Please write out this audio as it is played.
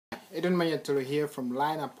Adrian Manyathelo here from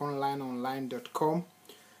lineuponlineonline.com.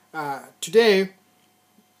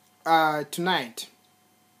 Tonight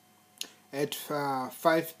at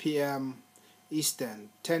 5 p.m. Eastern,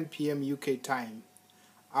 10 p.m. UK time,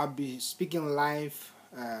 I'll be speaking live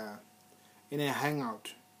in a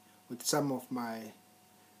hangout with some of my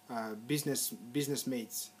business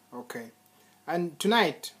mates. Okay, and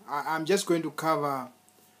tonight I'm just going to cover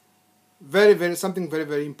something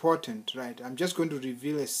very important, right? I'm just going to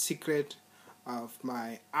reveal a secret of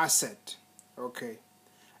my asset, okay,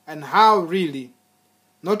 and how really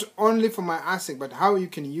not only for my asset but how you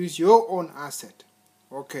can use your own asset,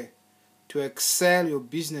 okay, to excel your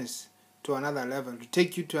business to another level, to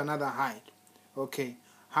take you to another height, okay,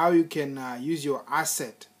 how you can use your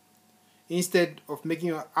asset instead of making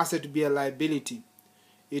your asset to be a liability,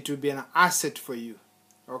 it will be an asset for you,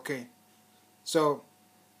 okay. So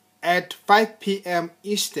at 5 p.m.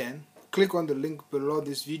 Eastern, click on the link below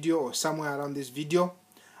this video or somewhere around this video,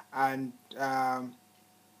 and I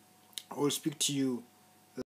will speak to you